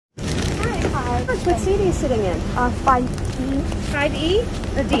What seat are you sitting in? 5E. 5E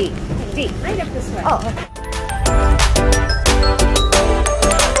or D? D. Right up this way. Oh, okay.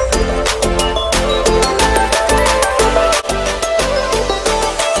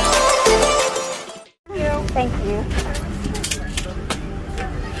 Thank you.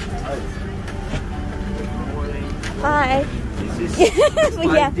 Hi.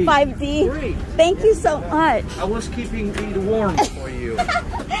 Yeah, 5D. Great. Thank you so much. I was keeping it warm for you.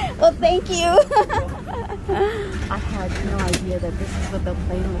 Well, thank you. I had no idea that this is what the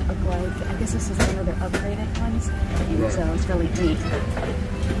plane would look like. I guess this is one of their upgraded ones, so it's really neat.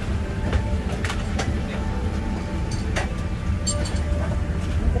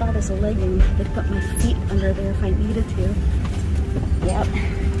 Look at all this legging. They put my feet under there if I needed to. Yep.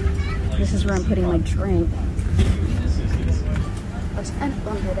 This is where I'm putting my drink. I was kind of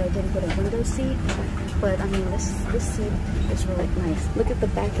bummed that I didn't get a window seat, but I mean, this seat is really nice. Look at the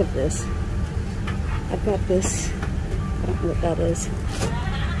back of this. I've got this, I don't know what that is,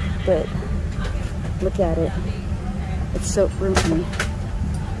 but look at it. It's so roomy.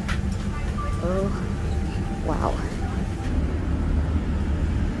 Oh, wow.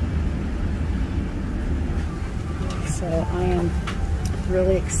 So I am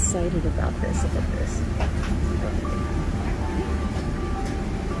really excited about this. Look at this.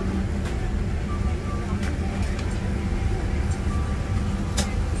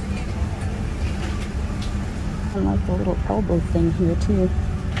 I like the little elbow thing here too.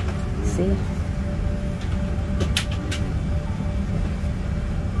 See?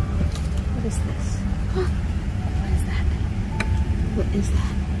 What is this? What is that? What is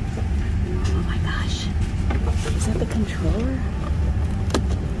that? Oh my gosh. Is that the controller?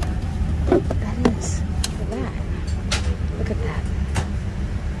 That is. Look at that. Look at that.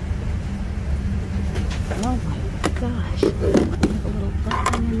 Oh my gosh. I have a little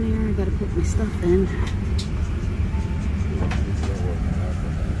button in there. I gotta put my stuff in.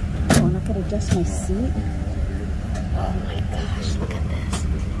 I could adjust my seat. Oh my gosh, look at this.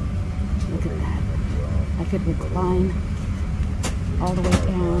 Look at that. I could recline all the way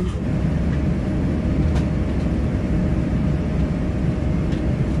down.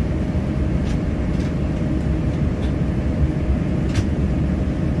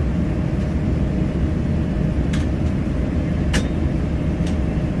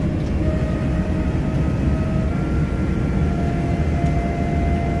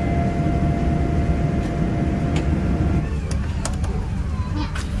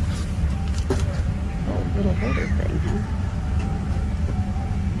 Little holder thing, huh?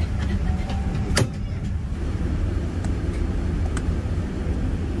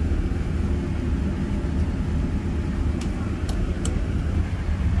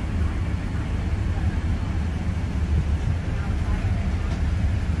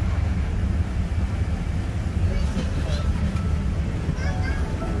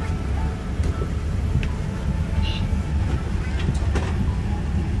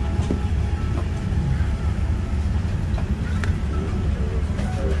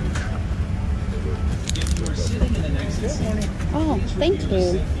 Oh, thank you.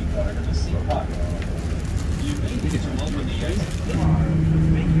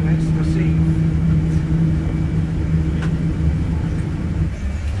 Make you extra safe.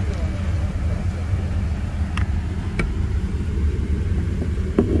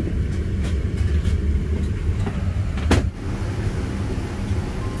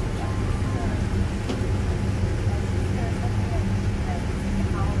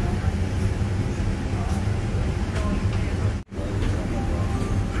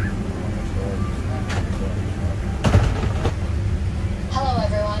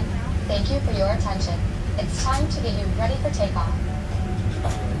 Thank you for your attention. It's time to get you ready for takeoff.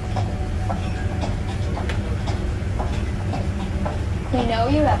 We know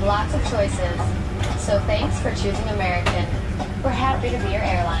you have lots of choices, so thanks for choosing American. We're happy to be your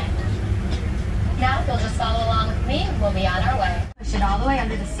airline. Now, if you'll just follow along with me, we'll be on our way. Push it all the way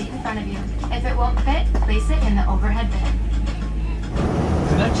under the seat in front of you. If it won't fit, place it in the overhead bin.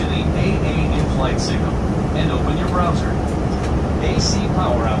 Connect to the AA in-flight signal and open your browser. AC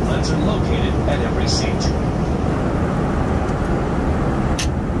power outlets are located at every seat.